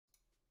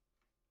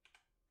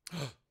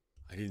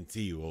I didn't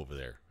see you over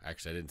there.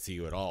 Actually, I didn't see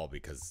you at all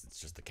because it's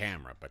just the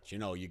camera. But, you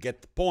know, you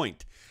get the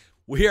point.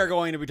 We are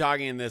going to be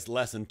talking in this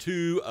lesson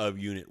 2 of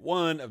Unit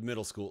 1 of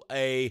Middle School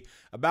A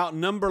about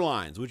number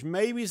lines, which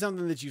may be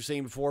something that you've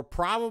seen before.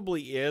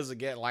 Probably is.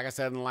 Again, like I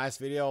said in the last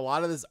video, a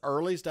lot of this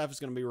early stuff is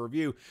going to be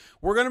review.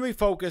 We're going to be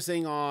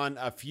focusing on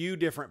a few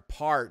different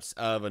parts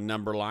of a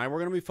number line. We're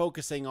going to be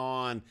focusing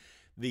on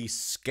the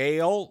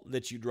scale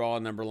that you draw a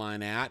number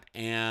line at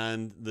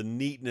and the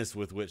neatness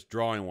with which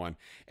drawing one.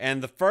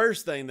 And the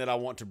first thing that I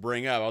want to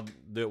bring up, I'll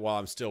do it while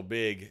I'm still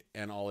big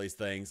and all these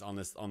things on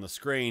the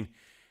screen.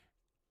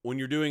 When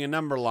you're doing a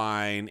number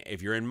line,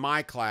 if you're in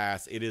my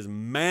class, it is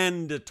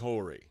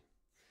mandatory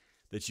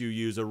that you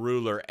use a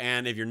ruler.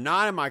 And if you're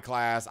not in my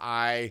class,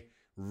 I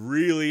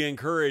really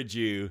encourage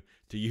you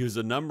to use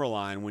a number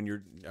line when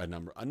you're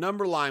a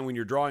number line when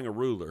you're drawing a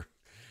ruler.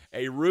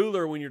 A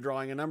ruler when you're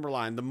drawing a number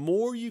line. The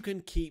more you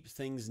can keep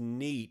things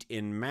neat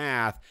in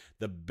math,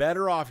 the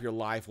better off your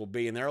life will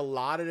be. And there are a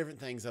lot of different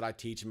things that I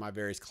teach in my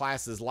various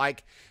classes.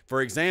 Like,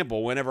 for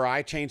example, whenever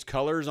I change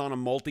colors on a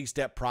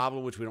multi-step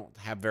problem, which we don't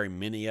have very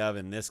many of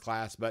in this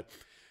class, but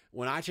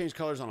when I change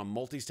colors on a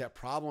multi-step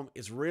problem,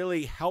 it's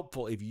really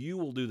helpful if you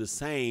will do the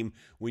same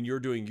when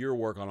you're doing your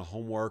work on a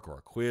homework or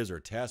a quiz or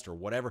a test or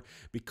whatever,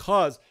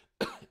 because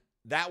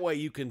that way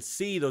you can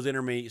see those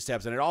intermediate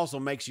steps, and it also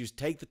makes you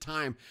take the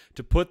time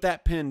to put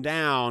that pen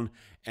down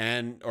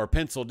or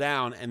pencil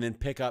down and then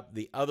pick up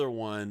the other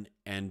one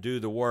and do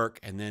the work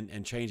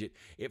and change it.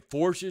 It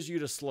forces you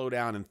to slow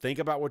down and think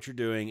about what you're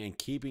doing and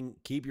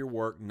keep your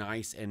work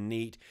nice and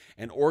neat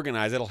and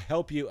organized. It'll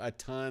help you a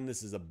ton.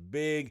 This is a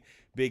big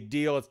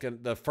deal.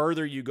 The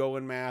further you go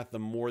in math, the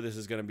more this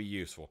is going to be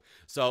useful.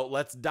 So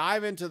let's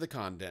dive into the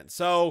content.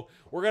 So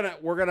we're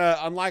gonna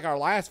unlike our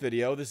last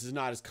video, this is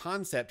not as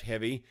concept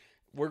heavy.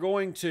 We're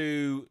going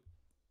to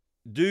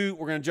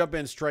jump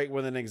in straight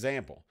with an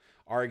example.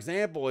 Our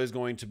example is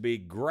going to be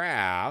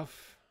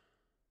graph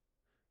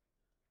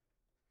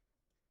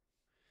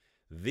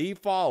the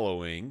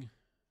following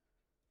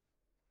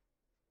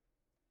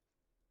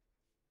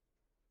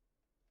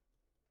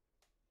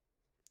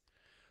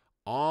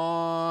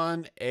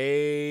on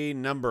a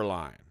number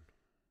line.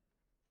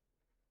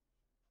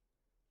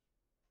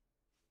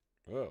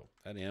 Whoa,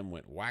 that M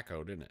went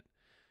wacko, didn't it?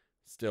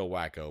 Still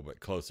wacko, but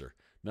closer.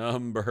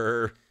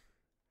 Number,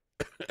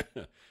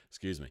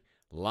 excuse me,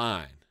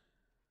 line.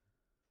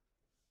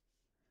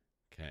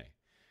 Okay,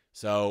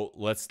 so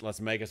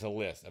let's make us a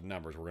list of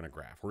numbers we're gonna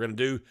graph. We're gonna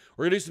do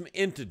some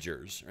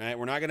integers, right?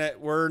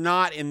 We're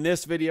not in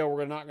this video.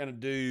 We're not gonna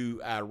do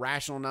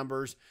rational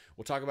numbers.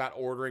 We'll talk about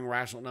ordering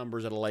rational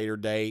numbers at a later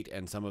date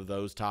and some of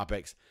those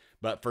topics.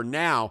 But for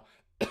now,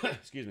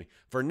 excuse me,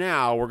 for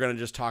now we're gonna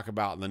just talk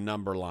about the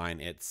number line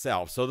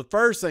itself. So the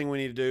first thing we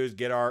need to do is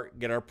get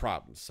our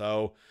problems.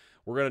 So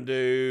we're going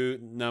to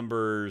do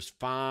numbers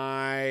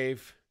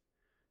 5,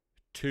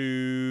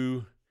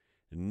 2,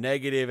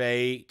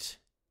 -8,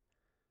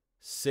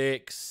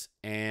 6,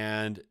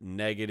 and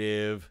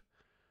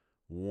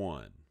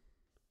 -1.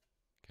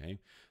 Okay.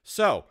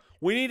 So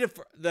we need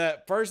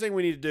the first thing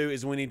we need to do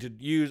is we need to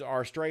use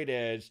our straight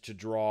edge to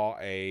draw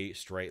a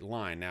straight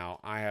line. Now,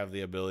 I have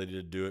the ability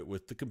to do it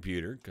with the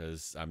computer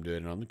because I'm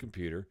doing it on the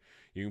computer.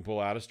 You can pull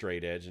out a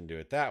straight edge and do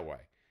it that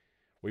way.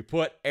 We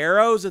put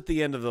arrows at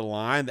the end of the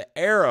line. The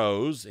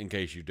arrows, in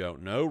case you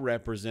don't know,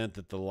 represent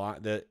that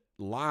the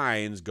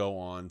lines go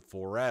on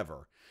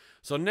forever.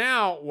 So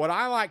now what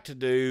I like to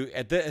do,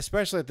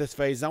 especially at this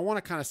phase, I want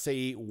to kind of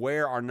see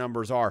where our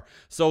numbers are.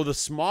 So the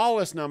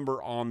smallest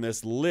number on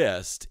this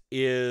list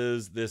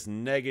is this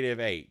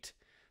 -8.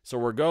 So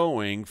we're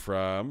going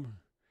from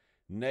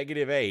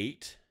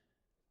 -8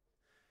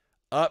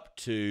 up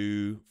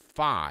to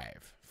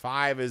 5.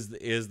 5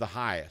 is the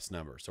highest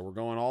number. So we're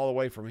going all the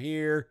way from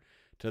here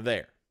to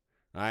there,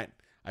 right?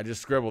 I just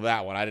scribbled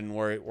that one. I didn't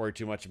worry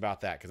too much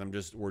about that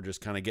because we're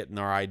just kind of getting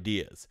our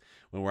ideas.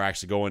 When we're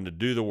actually going to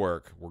do the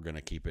work, we're going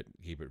to keep it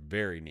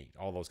very neat,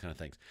 all those kind of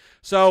things.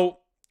 So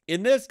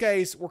in this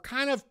case, we're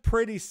kind of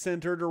pretty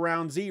centered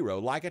around 0,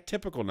 like a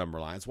typical number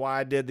line. That's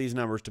why I did these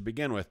numbers to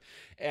begin with.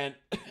 And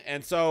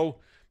so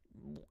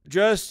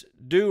just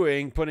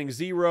putting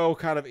 0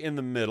 kind of in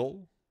the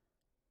middle,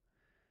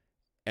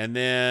 and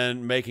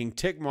then making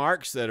tick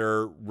marks that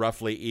are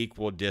roughly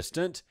equal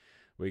distant.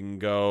 We can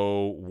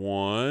go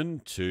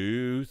 1,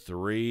 2,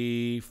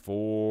 3,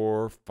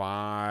 4,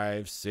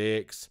 5,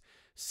 6,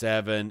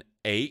 7,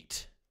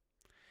 8.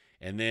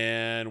 And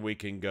then we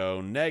can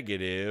go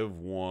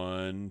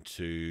 -1,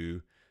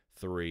 2,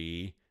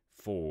 3,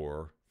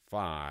 4,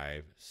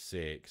 5,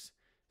 6,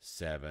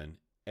 7,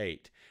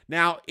 8.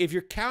 Now, if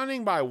you're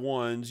counting by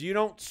ones, you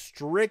don't,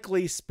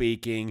 strictly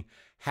speaking,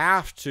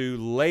 have to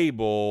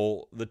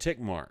label the tick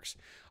marks.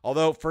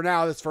 Although for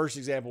now, this first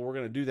example, we're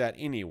going to do that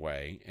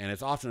anyway, and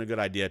it's often a good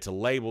idea to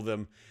label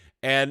them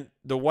And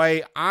the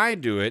way I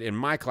do it in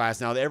my class,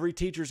 now every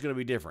teacher is going to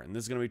be different. And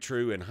this is going to be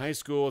true in high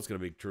school. It's going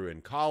to be true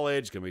in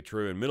college. It's going to be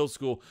true in middle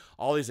school.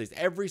 All these things.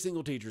 Every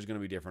single teacher is going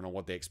to be different on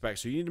what they expect.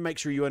 So you need to make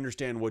sure you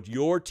understand what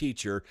your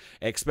teacher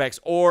expects.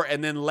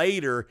 And then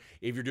later,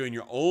 if you're doing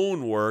your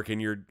own work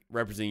and you're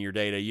representing your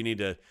data, you need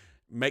to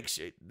make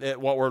sure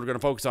that what we're going to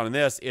focus on in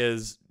this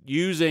is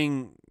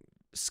using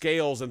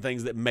scales and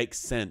things that make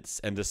sense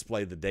and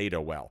display the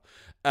data well.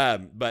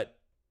 But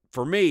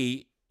for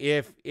me,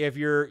 if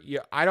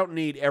I don't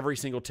need every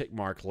single tick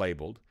mark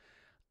labeled.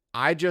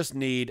 I just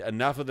need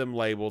enough of them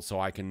labeled so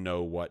I can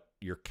know what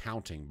you're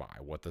counting by,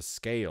 what the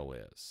scale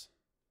is.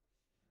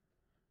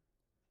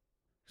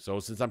 So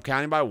since I'm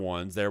counting by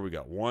ones, there we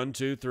go. 1,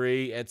 2,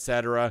 3,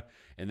 etc.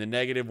 And then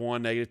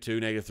 -1,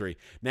 -2, -3.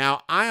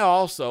 Now, I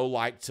also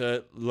like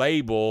to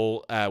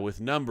label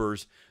with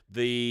numbers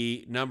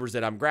the numbers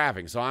that I'm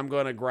graphing. So I'm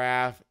going to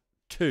graph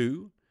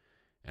 2.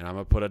 And I'm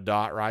going to put a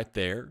dot right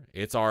there.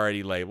 It's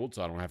already labeled,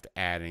 so I don't have to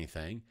add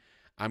anything.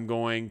 I'm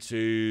going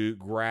to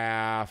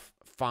graph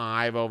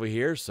 5 over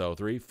here. So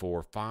 3,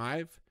 4,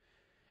 5.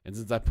 And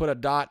since I put a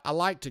dot, I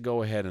like to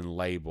go ahead and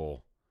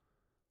label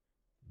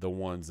the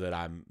ones that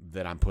I'm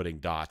putting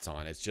dots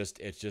on. It's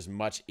just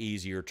much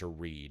easier to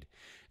read.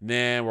 And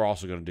then we're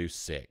also going to do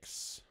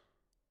 6.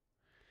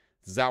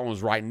 Since that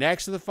one's right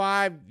next to the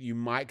 5, you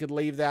could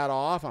leave that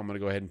off. I'm going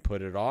to go ahead and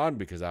put it on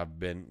because I've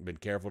been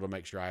careful to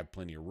make sure I have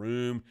plenty of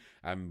room.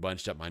 I haven't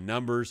bunched up my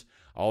numbers.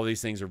 All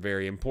these things are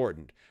very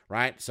important,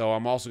 right? So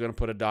I'm also going to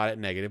put a dot at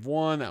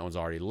 -1. That one's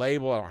already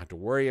labeled. I don't have to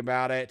worry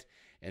about it.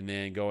 And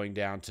then going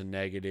down to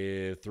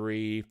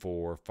 -3,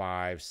 4,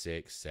 5,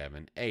 6,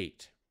 7,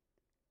 8.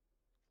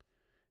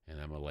 And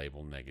I'm going to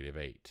label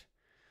 -8.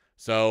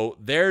 So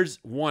there's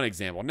one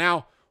example.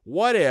 Now,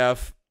 what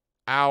if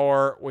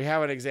we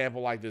have an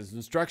example like this?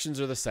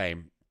 Instructions are the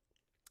same,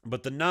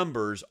 but the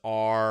numbers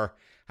are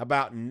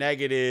about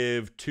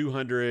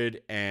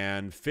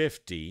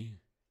 -250,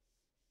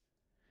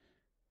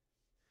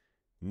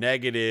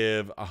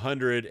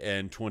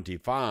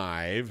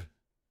 -125,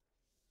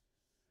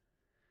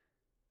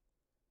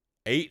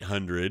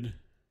 800,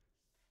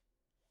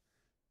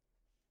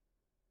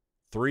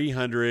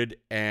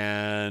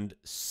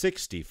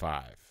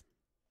 365.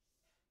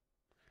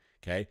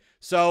 Okay,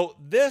 so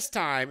this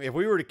time, if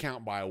we were to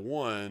count by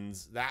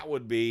ones, that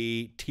would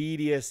be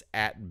tedious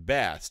at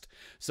best.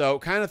 So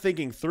kind of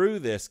thinking through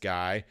this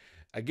guy,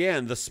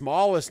 again, the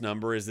smallest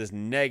number is this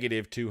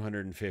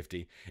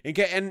 -250.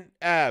 And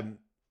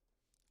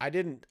I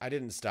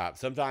didn't stop.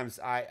 Sometimes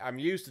I'm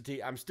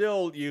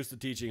still used to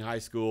teaching high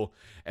school.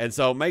 And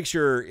so make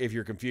sure if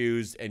you're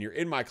confused and you're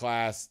in my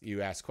class,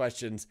 you ask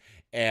questions.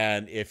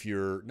 And if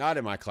you're not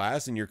in my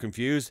class and you're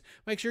confused,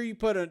 make sure you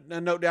put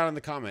a note down in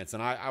the comments,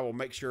 and I will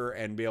make sure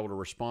and be able to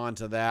respond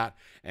to that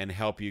and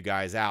help you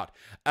guys out.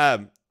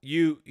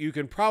 You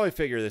can probably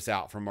figure this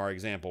out from our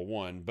example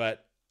 1,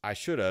 but I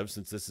should have,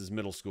 since this is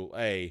middle school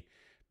A,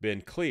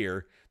 been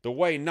clear. The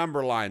way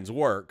number lines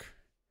work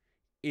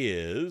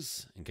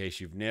is, in case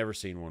you've never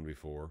seen one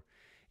before,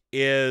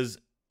 is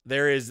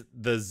there is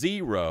the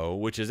 0,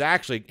 which is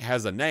actually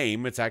has a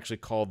name. It's actually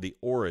called the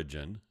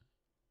origin.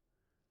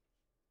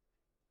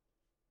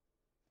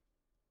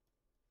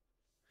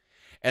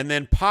 And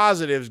then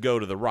positives go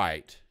to the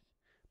right.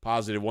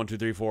 Positive 1, 2,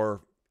 3,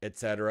 4,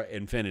 etc.,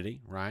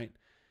 infinity, right?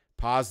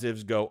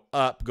 Positives go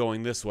up,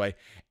 going this way,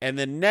 and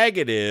then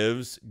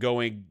negatives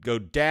go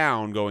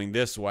down, going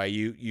this way.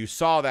 You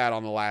saw that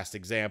on the last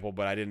example,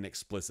 but I didn't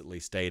explicitly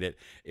state it.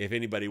 If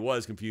anybody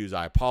was confused,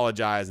 I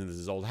apologize. And this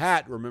is old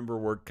hat. Remember,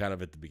 we're kind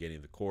of at the beginning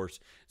of the course,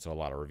 so a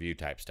lot of review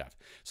type stuff.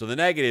 So the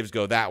negatives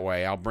go that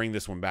way. I'll bring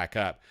this one back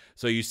up.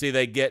 So you see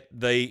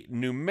they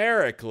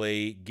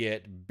numerically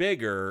get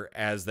bigger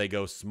as they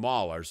go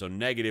smaller. So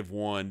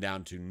 -1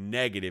 down to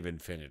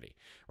 -infinity,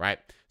 right?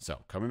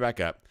 So coming back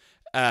up.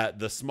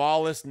 The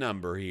smallest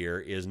number here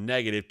is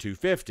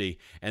 -250,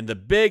 and the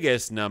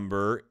biggest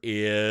number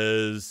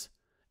is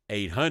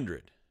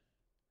 800.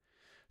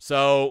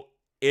 So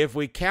if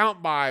we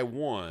count by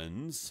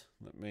ones,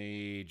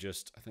 I'm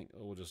just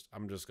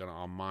going to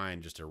on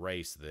mine just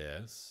erase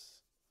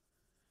this.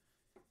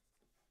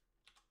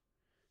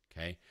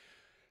 Okay.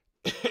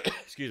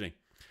 Excuse me.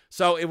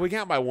 So if we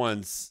count by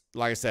ones,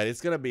 like I said,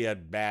 it's going to be a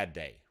bad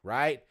day,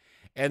 right?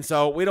 And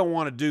so we don't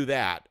want to do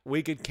that.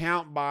 We could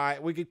count by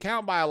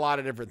a lot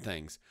of different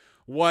things.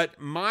 What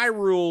my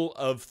rule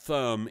of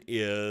thumb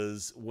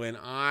is when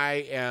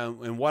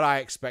and what I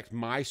expect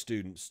my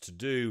students to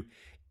do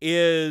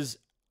is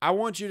I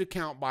want you to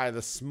count by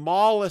the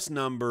smallest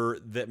number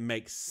that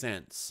makes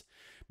sense.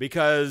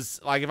 Because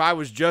if I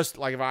was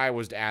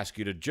to ask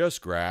you to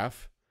just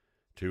graph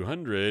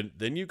 200,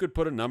 then you could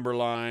put a number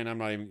line.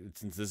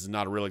 Since this is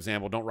not a real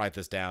example, don't write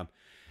this down.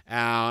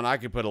 And I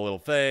could put a little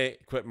thing,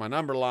 quit my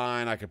number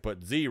line. I could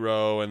put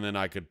 0, and then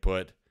I could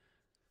put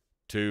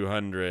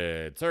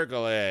 200.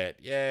 Circle it.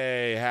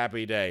 Yay,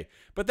 happy day.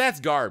 But that's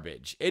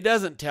garbage. It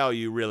doesn't tell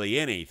you really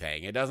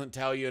anything. It doesn't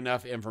tell you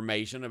enough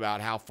information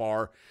about how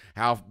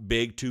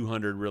big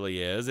 200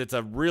 really is. It's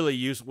a really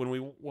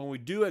useful when we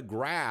do a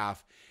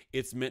graph.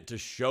 It's meant to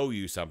show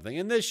you something,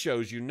 and this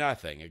shows you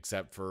nothing,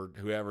 except for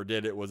whoever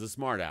did it was a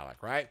smart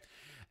aleck, right?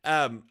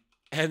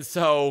 And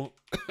so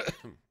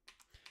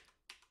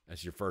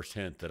that's your first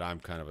hint that I'm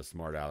kind of a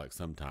smart aleck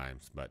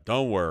sometimes, but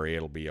don't worry,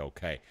 it'll be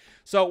okay.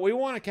 So we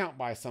want to count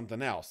by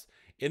something else.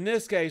 In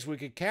this case, we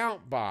could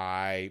count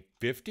by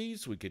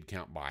 50s, we could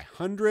count by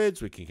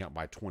hundreds, we can count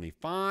by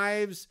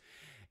 25s.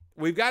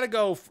 We've got to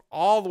go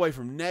all the way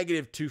from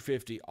negative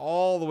 250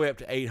 all the way up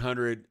to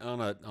 800 on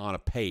a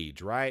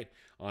page, right?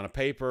 On a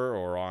paper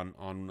or on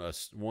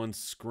one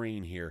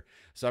screen here.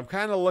 So I'm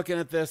kind of looking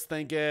at this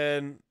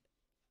thinking,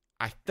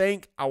 I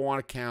think I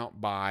want to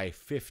count by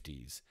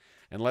 50s.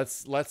 And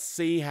let's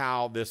see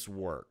how this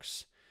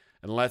works.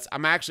 And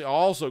I'm actually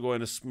also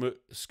going to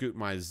scoot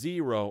my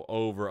 0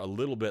 over a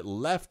little bit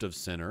left of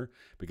center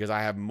because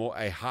I have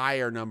a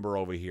higher number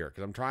over here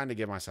because I'm trying to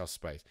give myself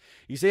space.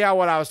 You see how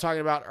what I was talking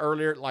about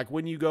earlier, like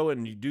when you go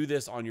and you do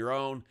this on your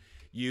own,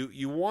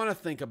 you want to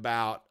think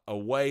about a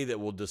way that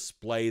will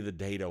display the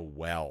data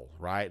well,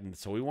 right? And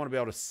so we want to be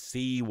able to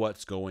see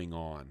what's going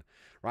on,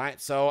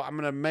 right? So I'm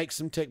going to make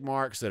some tick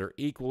marks that are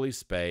equally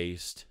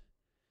spaced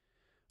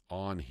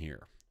on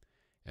here.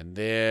 And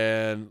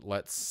then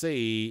let's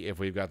see if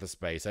we've got the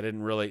space. I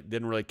didn't really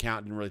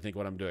count, didn't really think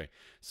what I'm doing.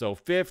 So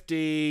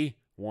 50,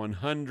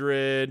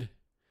 100,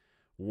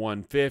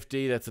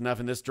 150. That's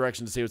enough in this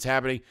direction to see what's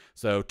happening.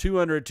 So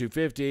 200,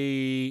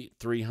 250,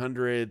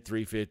 300,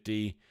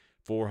 350,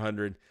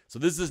 400. So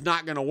this is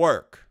not going to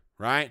work,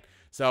 right?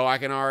 So I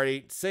can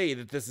already see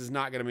that this is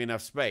not going to be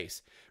enough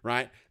space,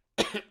 right?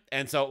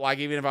 And so, like,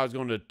 even if I was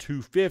going to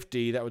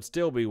 250, that would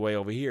still be way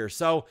over here.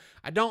 So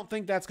I don't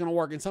think that's going to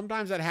work. And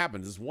sometimes that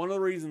happens. It's one of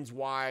the reasons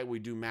why we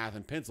do math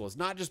in pencil. It's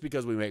not just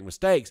because we make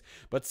mistakes,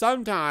 but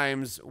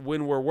sometimes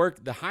when we're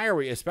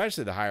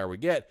especially the higher we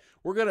get,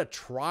 we're going to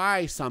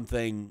try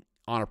something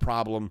on a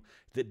problem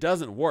that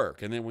doesn't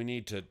work. And then we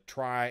need to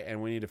try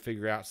and we need to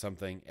figure out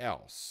something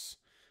else.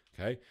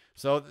 Okay.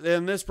 So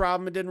then this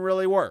problem, it didn't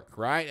really work,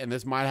 right? And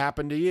this might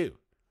happen to you,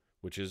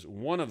 which is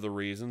one of the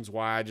reasons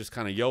why I just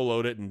kind of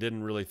YOLO'd it and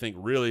didn't really think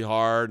really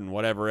hard and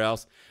whatever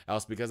else,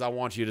 because I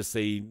want you to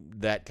see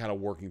that kind of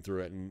working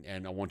through it,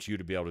 and I want you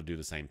to be able to do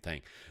the same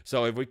thing.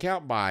 So if we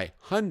count by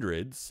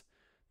hundreds,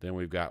 then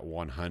we've got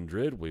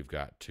 100, we've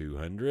got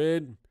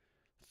 200,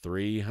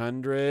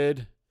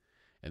 300,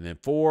 and then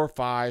 4,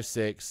 5,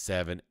 6,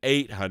 7,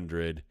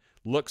 800.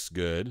 Looks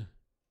good.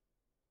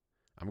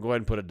 I'm going to go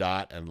ahead and put a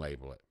dot and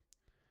label it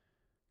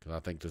because I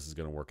think this is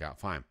going to work out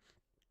fine.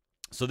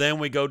 So then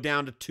we go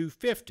down to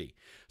 250.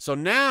 So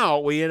now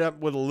we end up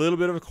with a little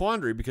bit of a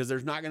quandary because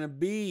there's not going to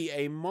be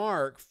a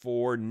mark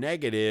for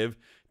negative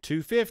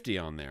 250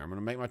 on there. I'm going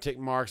to make my tick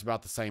marks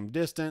about the same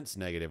distance,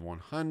 negative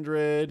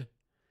 100,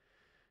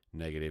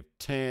 negative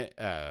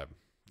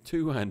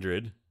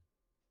 200,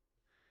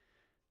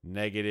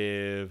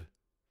 negative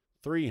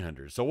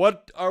 300. So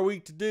what are we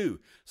to do?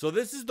 So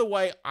this is the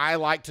way I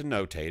like to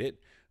notate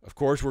it. Of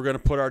course, we're going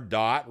to put our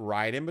dot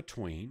right in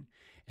between.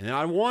 And then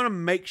I want to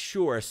make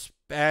sure,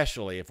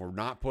 especially if we're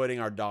not putting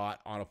our dot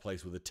on a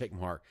place with a tick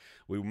mark,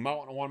 we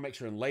might want to make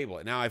sure and label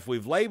it. Now, if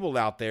we've labeled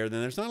out there,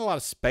 then there's not a lot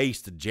of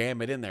space to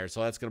jam it in there,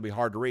 so that's going to be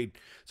hard to read.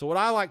 So what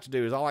I like to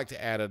do is I like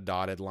to add a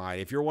dotted line.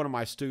 If you're one of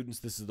my students,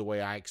 this is the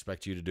way I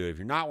expect you to do it. If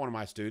you're not one of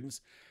my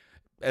students,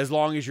 as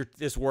long as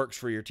this works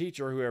for your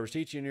teacher, or whoever's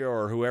teaching you,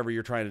 or whoever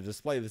you're trying to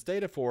display this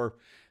data for,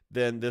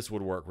 then this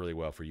would work really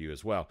well for you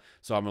as well.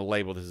 So I'm going to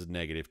label this as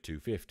negative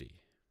 250.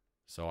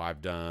 So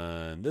I've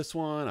done this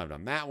one, I've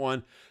done that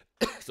one.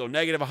 So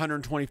negative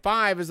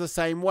 125 is the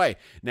same way.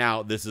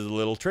 Now, this is a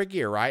little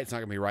trickier, right? It's not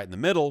going to be right in the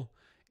middle.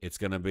 It's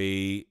going to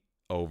be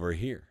over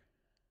here,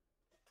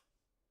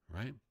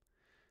 right?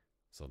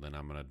 So then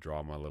I'm going to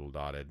draw my little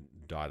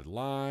dotted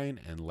line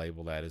and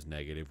label that as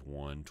negative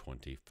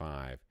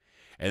 125.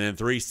 And then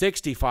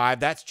 365,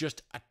 that's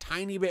just a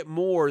tiny bit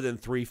more than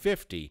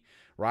 350,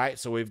 right?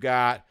 So we've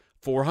got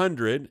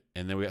 400,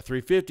 and then we got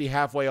 350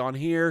 halfway on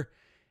here.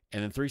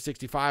 And then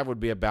 365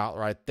 would be about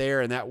right there,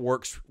 and that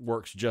works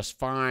just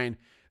fine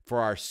for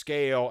our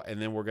scale.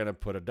 And then we're going to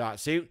put a dot.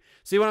 See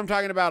what I'm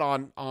talking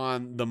about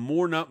on the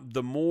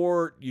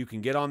more you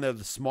can get on there,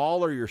 the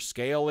smaller your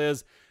scale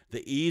is,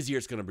 the easier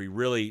it's going to be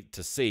really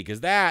to see.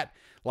 Because that,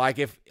 like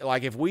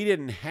if we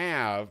didn't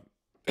have,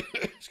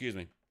 excuse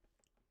me,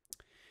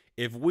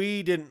 if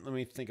we didn't, let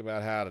me think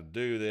about how to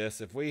do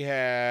this. If we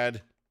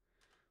had,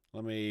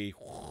 and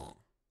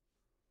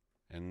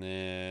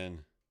then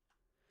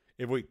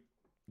if we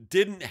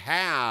didn't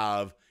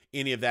have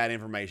any of that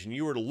information,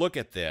 you were to look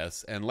at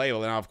this and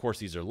label. Now, of course,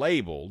 these are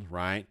labeled,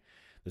 right?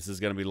 This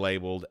is going to be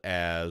labeled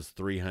as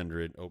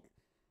 300. Oh,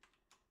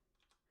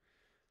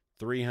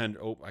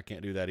 300. Oh, I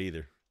can't do that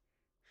either.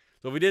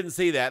 So if we didn't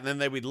see that, then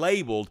they would be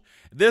labeled.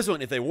 This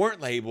one, if they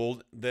weren't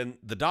labeled, then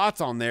the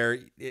dots on there,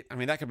 I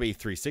mean, that could be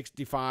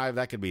 365.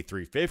 That could be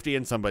 350,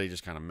 and somebody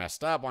just kind of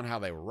messed up on how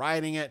they were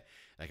writing it.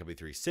 That could be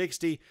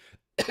 360.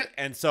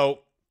 And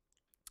so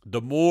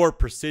the more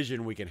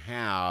precision we can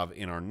have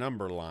in our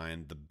number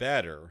line, the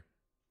better.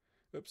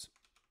 Oops.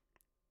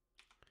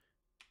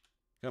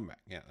 Come back.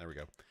 Yeah, there we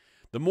go.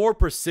 The more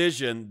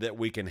precision that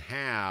we can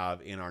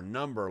have in our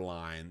number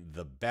line,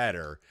 the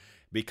better,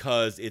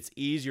 because it's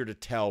easier to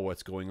tell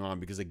what's going on.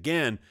 Because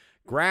again,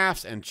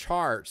 graphs and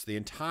charts, the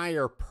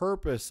entire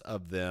purpose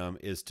of them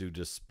is to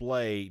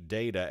display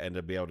data and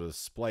to be able to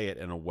display it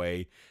in a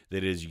way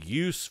that is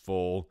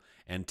useful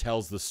and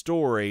tells the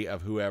story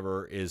of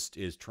whoever is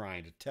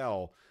trying to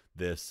tell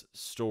this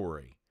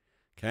story.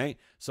 Okay,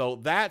 so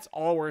that's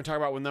all we're going to talk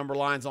about with number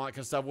lines, all that kind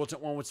of stuff.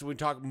 Once we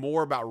talk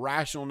more about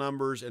rational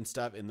numbers and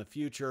stuff in the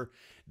future,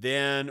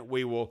 then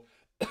we will,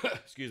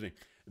 excuse me,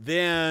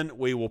 then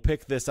we will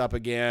pick this up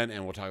again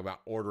and we'll talk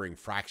about ordering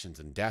fractions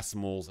and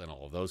decimals and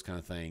all of those kind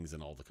of things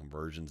and all the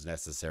conversions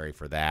necessary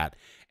for that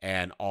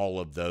and all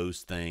of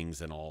those things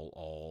and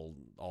all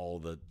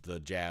the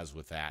jazz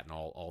with that and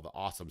all the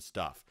awesome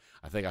stuff.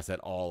 I think I said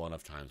all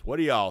enough times. What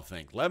do y'all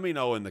think? Let me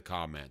know in the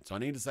comments. So I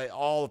need to say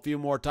all a few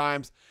more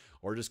times,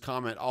 or just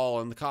comment all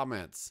in the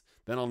comments.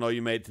 Then I'll know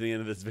you made it to the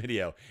end of this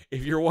video.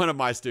 If you're one of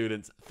my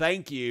students,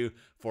 thank you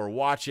for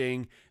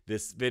watching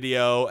this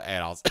video,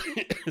 and I'll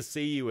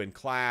see you in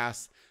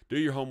class. Do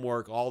your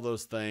homework, all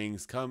those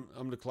things. Come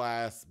to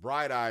class,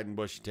 bright-eyed and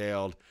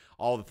bushy-tailed,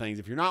 all the things.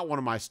 If you're not one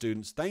of my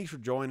students, thanks for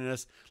joining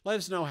us. Let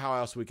us know how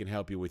else we can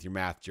help you with your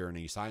math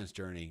journey, science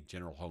journey,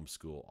 general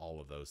homeschool, all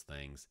of those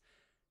things.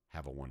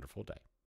 Have a wonderful day.